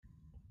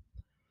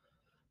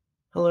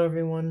Hello,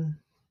 everyone,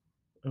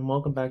 and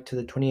welcome back to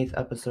the 28th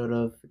episode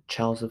of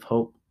Chalice of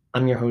Hope.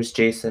 I'm your host,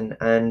 Jason,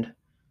 and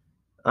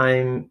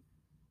I'm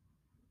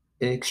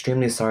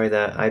extremely sorry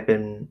that I've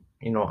been,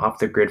 off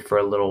the grid for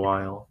a little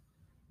while.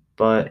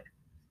 But,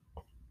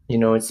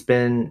 it's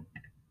been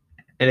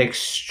an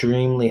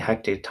extremely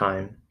hectic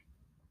time,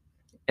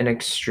 an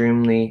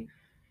extremely,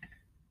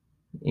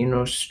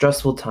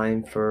 stressful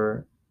time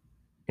for,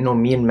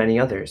 me and many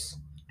others.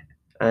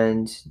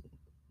 And,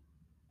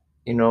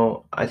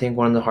 I think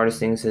one of the hardest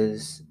things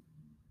is,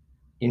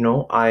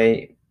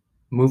 I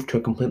moved to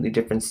a completely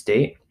different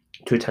state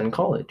to attend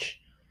college.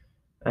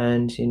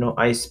 And,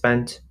 I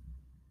spent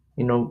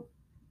you know,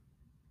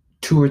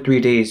 2 or 3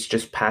 days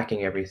just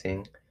packing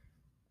everything.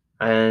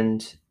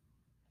 And,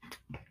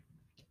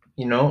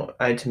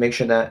 I had to make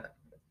sure that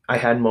I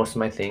had most of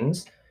my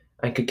things.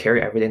 I could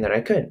carry everything that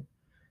I could.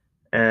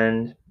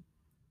 And,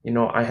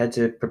 I had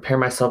to prepare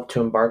myself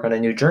to embark on a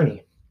new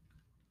journey.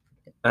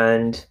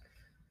 And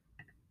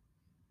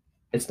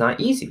it's not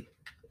easy.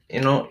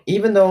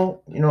 Even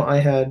though, I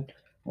had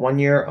 1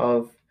 year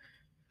of,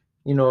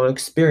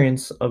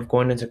 experience of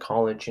going into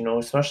college,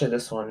 especially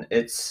this one,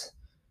 it's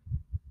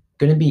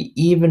going to be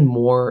even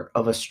more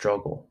of a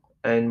struggle.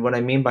 And what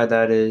I mean by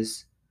that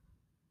is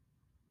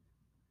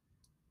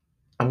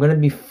I'm going to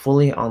be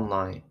fully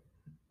online.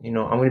 I'm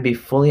going to be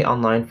fully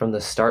online from the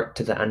start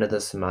to the end of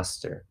the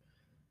semester.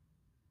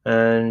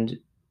 And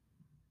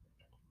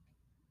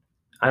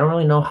I don't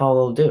really know how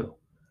I'll do.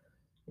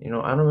 I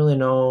don't really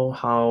know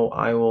how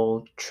I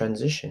will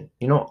transition.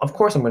 Of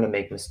course, I'm going to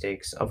make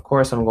mistakes. Of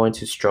course, I'm going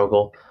to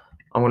struggle.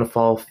 I'm going to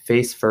fall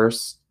face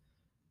first.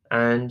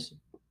 And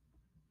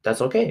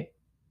that's okay.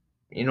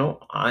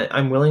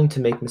 I'm willing to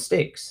make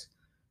mistakes.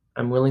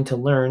 I'm willing to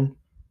learn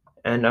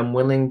and I'm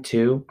willing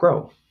to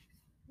grow.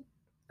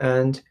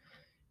 And,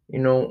 you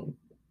know,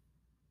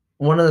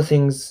 one of the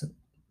things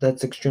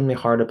that's extremely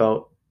hard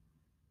about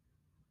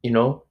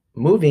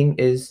moving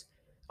is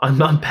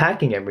I'm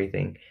unpacking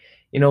everything.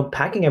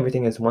 Packing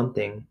everything is one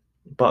thing,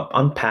 but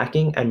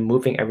unpacking and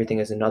moving everything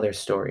is another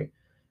story.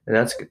 And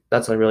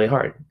that's like really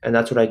hard. And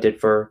that's what I did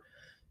for,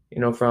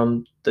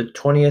 from the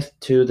 20th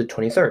to the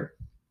 23rd.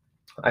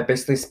 I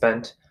basically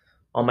spent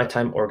all my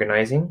time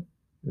organizing,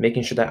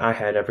 making sure that I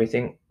had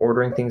everything,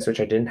 ordering things which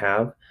I didn't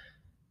have,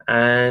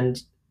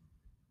 and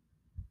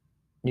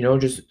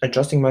just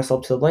adjusting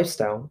myself to the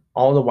lifestyle.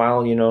 All the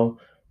while,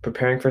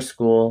 preparing for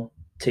school,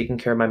 taking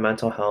care of my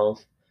mental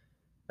health,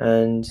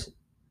 and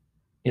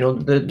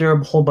there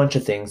are a whole bunch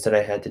of things that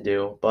I had to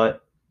do,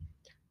 but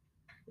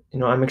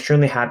I'm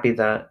extremely happy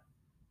that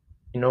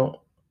you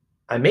know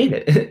I made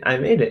it. I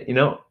made it.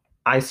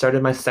 I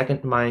started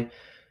my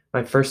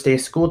first day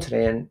of school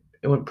today, and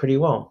it went pretty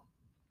well.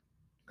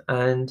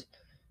 And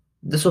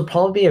this will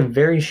probably be a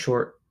very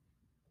short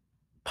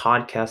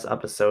podcast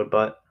episode,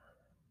 but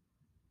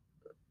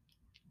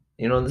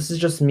this is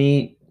just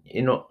me,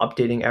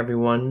 updating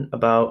everyone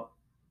about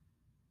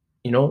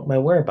my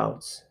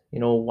whereabouts.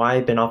 Why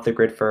I've been off the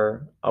grid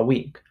for a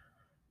week,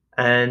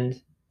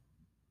 and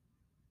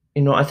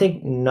I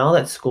think now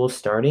that school's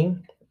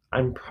starting,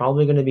 I'm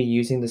probably going to be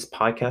using this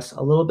podcast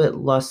a little bit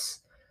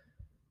less,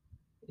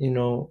 you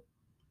know,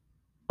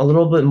 a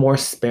little bit more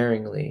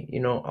sparingly.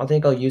 I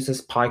think I'll use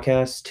this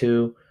podcast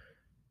to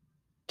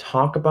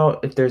talk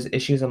about if there's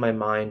issues on my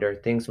mind or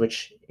things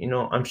which,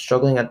 I'm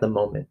struggling at the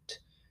moment.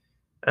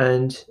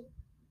 And,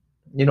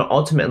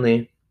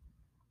 ultimately,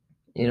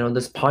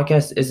 this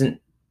podcast isn't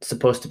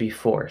supposed to be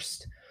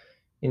forced.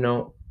 You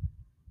know,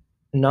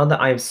 Now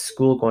that I have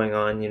school going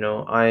on,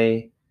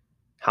 I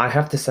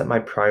have to set my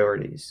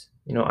priorities.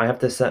 I have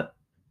to set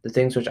the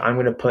things which I'm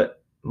going to put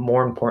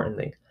more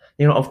importantly.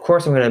 Of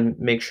course, I'm going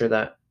to make sure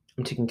that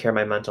I'm taking care of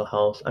my mental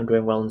health. I'm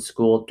doing well in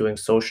school, doing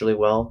socially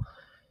well.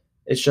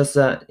 It's just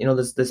that,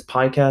 this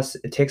podcast,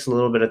 it takes a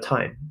little bit of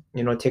time.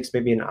 It takes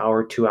maybe an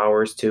hour, 2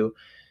 hours to,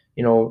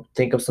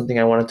 think of something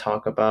I want to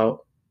talk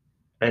about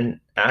and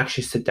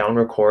actually sit down,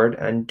 record,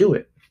 and do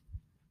it.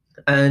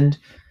 And,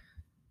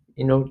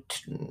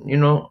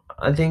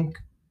 I think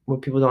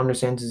what people don't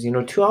understand is,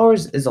 2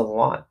 hours is a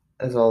lot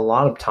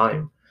of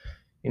time,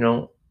 you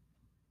know,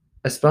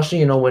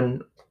 especially,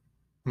 when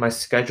my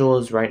schedule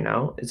is right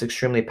now, it's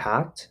extremely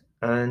packed.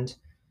 And,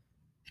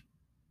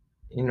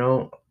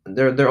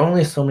 there are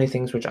only so many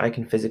things which I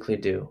can physically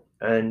do.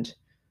 And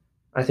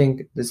I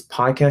think this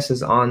podcast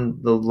is on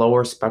the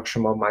lower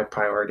spectrum of my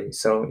priorities.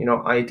 So,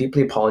 I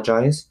deeply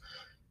apologize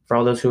for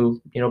all those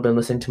who, been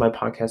listening to my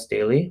podcast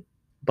daily.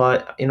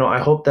 But, I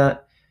hope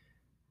that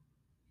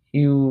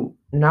you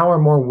now are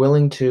more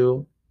willing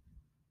to,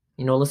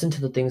 listen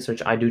to the things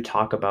which I do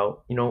talk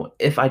about.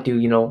 If I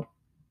do,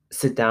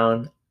 sit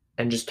down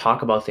and just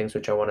talk about things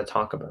which I want to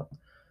talk about.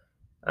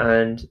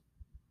 And,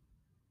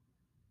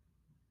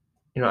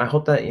 I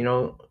hope that,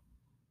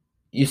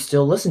 you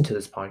still listen to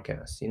this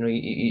podcast.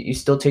 You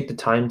still take the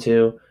time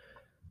to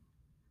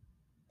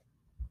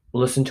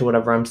listen to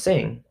whatever I'm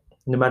saying,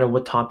 no matter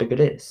what topic it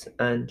is.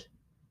 And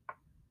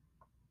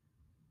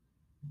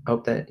I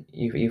hope that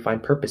you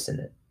find purpose in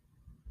it.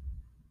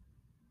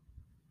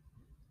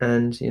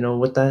 And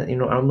with that, I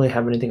don't really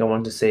have anything I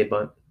wanted to say,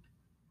 but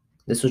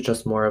this was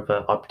just more of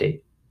an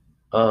update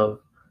of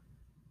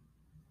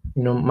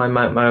my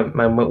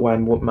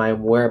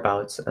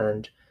whereabouts,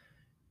 and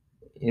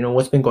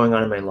what's been going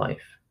on in my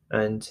life.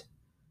 And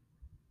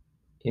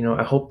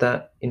I hope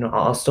that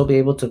I'll still be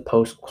able to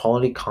post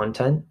quality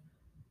content.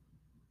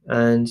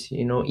 And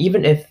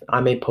even if I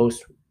may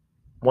post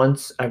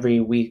once every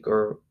week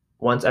or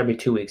once every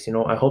 2 weeks,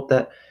 I hope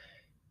that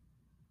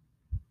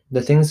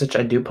the things that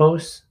I do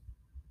post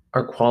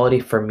are quality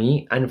for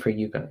me and for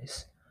you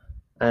guys.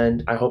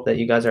 And I hope that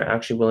you guys are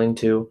actually willing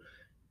to,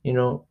 you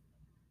know,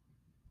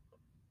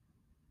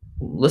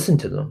 listen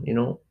to them.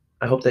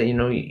 I hope that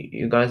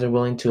you guys are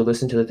willing to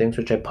listen to the things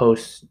which I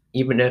post,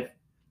 even if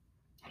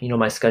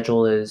my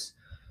schedule is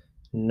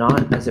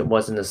not as it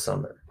was in the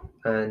summer.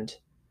 And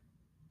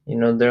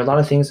there are a lot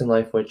of things in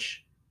life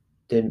which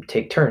did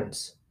take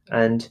turns.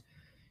 And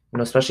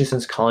especially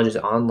since college is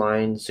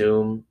online,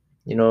 Zoom,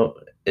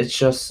 it's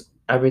just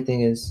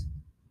everything is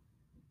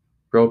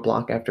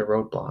roadblock after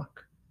roadblock.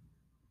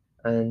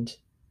 And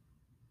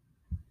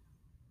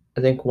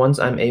I think once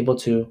I'm able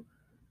to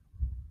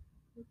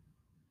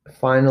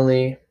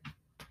finally,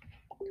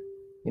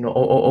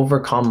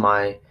 overcome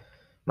my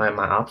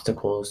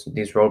obstacles,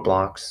 these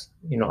roadblocks,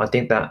 I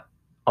think that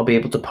I'll be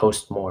able to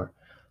post more.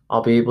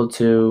 I'll be able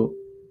to,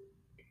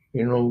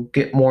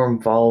 get more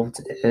involved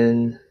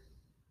in,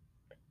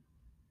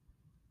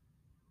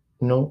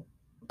 you know,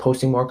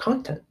 posting more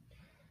content.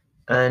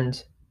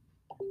 And,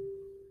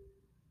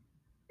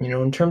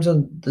 in terms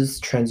of this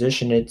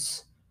transition,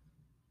 it's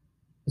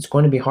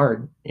going to be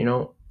hard.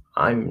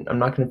 I'm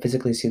not going to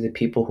physically see the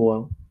people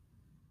who,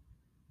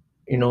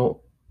 you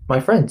know, my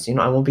friends.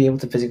 I won't be able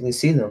to physically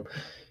see them.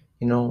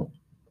 You know,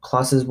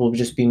 Classes will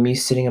just be me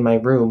sitting in my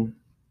room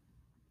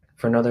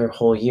for another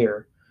whole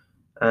year.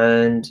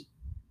 And,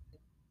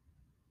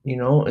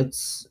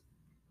 it's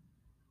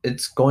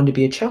going to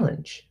be a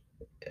challenge.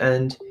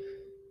 And,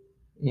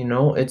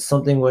 it's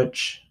something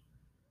which,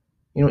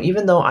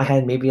 even though I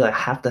had maybe like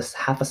half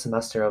a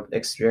semester of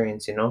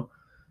experience,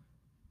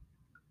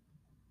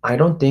 I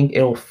don't think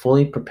it'll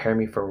fully prepare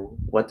me for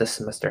what this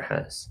semester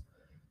has.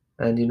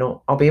 And,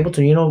 I'll be able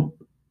to,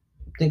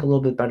 think a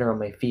little bit better on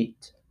my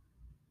feet.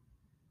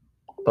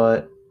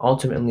 But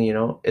ultimately,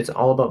 it's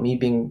all about me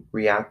being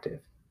reactive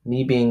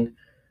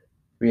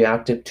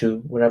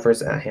to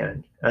whatever's at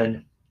hand.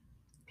 And,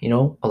 a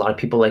lot of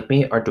people like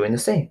me are doing the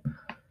same.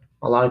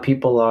 A lot of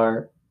people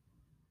are,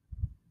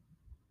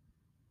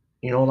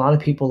 a lot of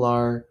people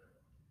are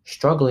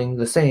struggling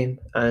the same.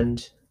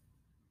 And,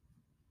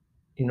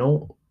 you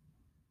know,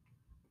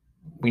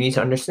 we need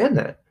to understand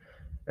that,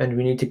 and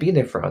we need to be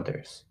there for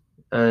others.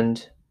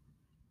 And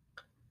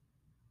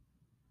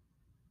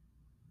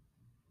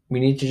we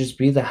need to just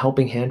be the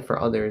helping hand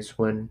for others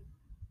when,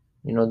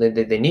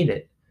 they need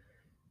it,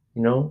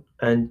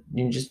 and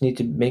you just need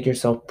to make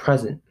yourself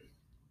present,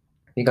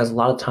 because a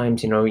lot of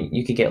times,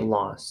 you could get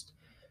lost.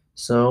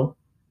 So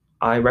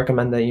I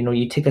recommend that,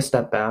 you take a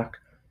step back,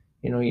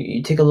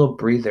 you take a little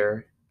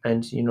breather,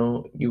 and,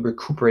 you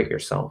recuperate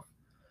yourself.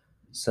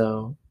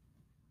 So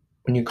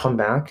when you come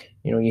back,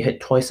 you hit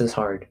twice as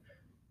hard,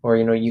 or,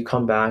 you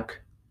come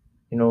back,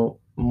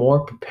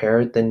 more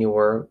prepared than you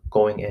were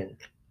going in.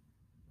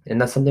 And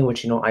that's something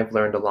which, I've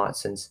learned a lot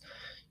since,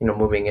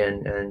 moving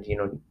in and,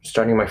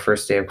 starting my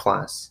first day of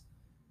class,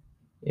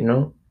 you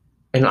know,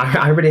 and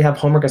I already have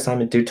homework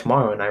assignment due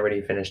tomorrow and I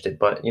already finished it.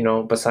 But,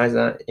 besides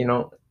that,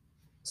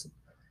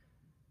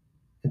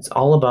 it's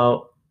all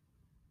about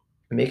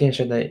making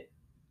sure that,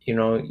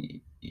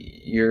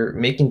 you're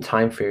making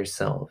time for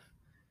yourself.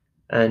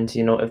 And,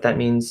 if that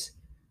means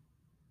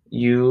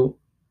you,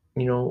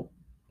 you know,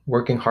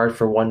 working hard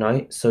for one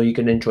night so you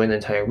can enjoy the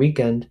entire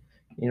weekend,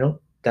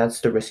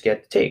 that's the risk you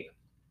have to take.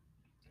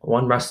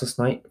 One restless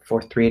night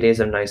for 3 days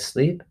of nice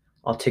sleep,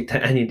 I'll take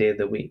that any day of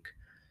the week.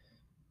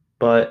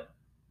 But,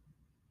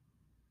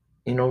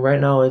 right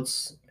now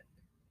it's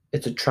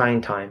a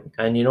trying time,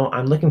 and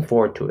I'm looking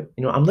forward to it.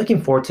 I'm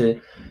looking forward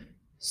to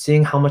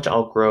seeing how much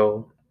I'll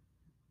grow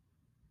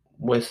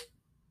with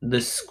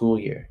this school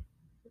year.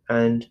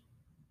 And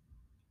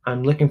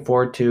I'm looking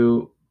forward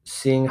to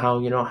seeing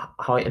how,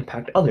 how I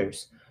impact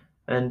others,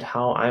 and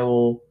how I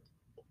will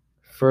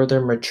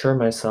further mature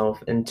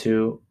myself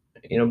into,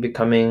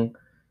 becoming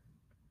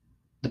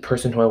the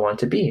person who I want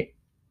to be.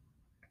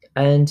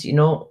 And I'm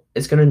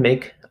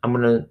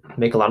gonna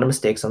make a lot of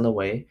mistakes on the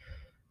way.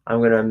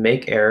 I'm gonna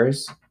make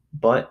errors,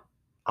 but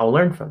I'll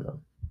learn from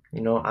them.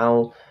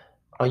 I'll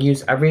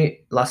use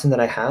every lesson that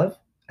I have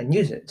and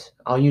use it.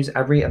 I'll use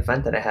every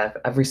event that I have,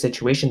 every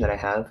situation that I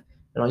have,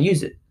 and I'll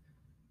use it.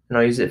 And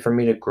I'll use it for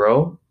me to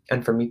grow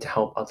and for me to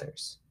help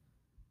others.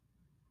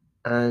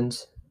 And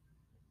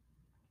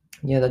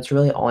yeah, that's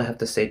really all I have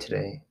to say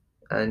today.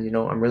 And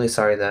I'm really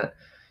sorry that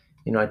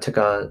I took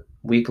a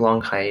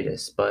week-long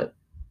hiatus, but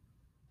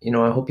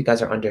I hope you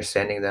guys are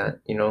understanding that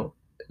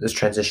this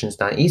transition is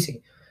not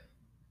easy.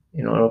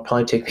 It'll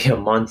probably take me a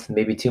month,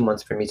 maybe 2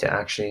 months for me to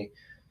actually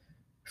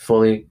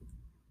fully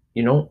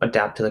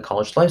adapt to the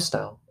college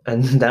lifestyle.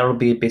 And that'll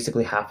be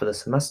basically half of the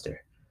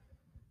semester.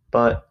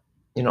 but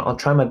I'll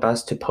try my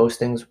best to post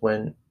things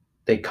when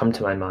they come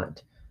to my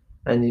mind.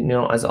 And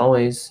as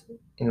always,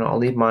 I'll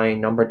leave my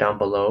number down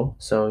below.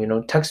 So,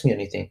 text me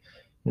anything.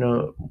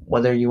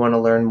 Whether you want to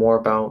learn more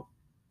about,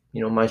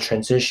 my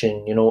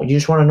transition, you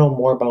just want to know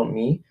more about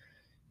me,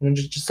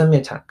 just send me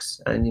a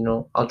text and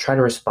I'll try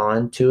to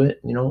respond to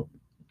it,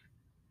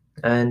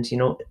 and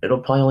it'll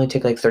probably only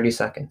take like 30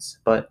 seconds.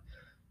 But,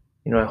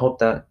 I hope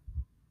that,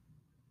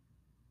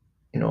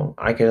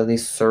 I could at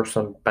least serve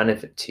some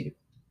benefit to you.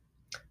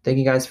 Thank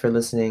you guys for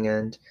listening.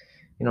 And,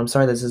 I'm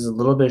sorry this is a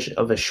little bit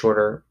of a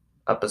shorter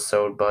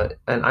episode,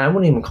 and I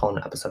wouldn't even call it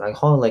an episode. I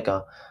call it like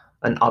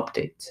an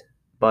update.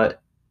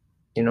 But,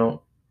 you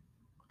know,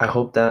 I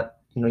hope that,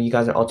 you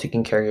guys are all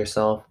taking care of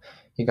yourself.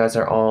 You guys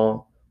are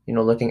all,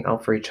 looking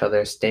out for each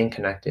other, staying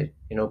connected,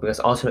 because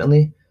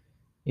ultimately,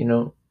 you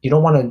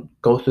don't want to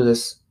go through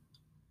this,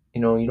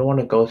 you don't want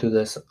to go through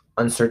this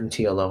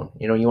uncertainty alone.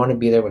 You want to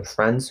be there with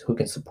friends who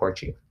can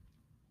support you.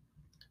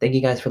 Thank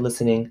you guys for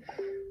listening.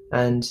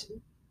 And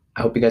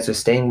I hope you guys are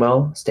staying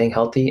well, staying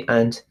healthy,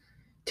 and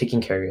taking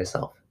care of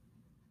yourself.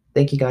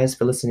 Thank you guys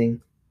for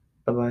listening.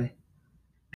 Bye bye.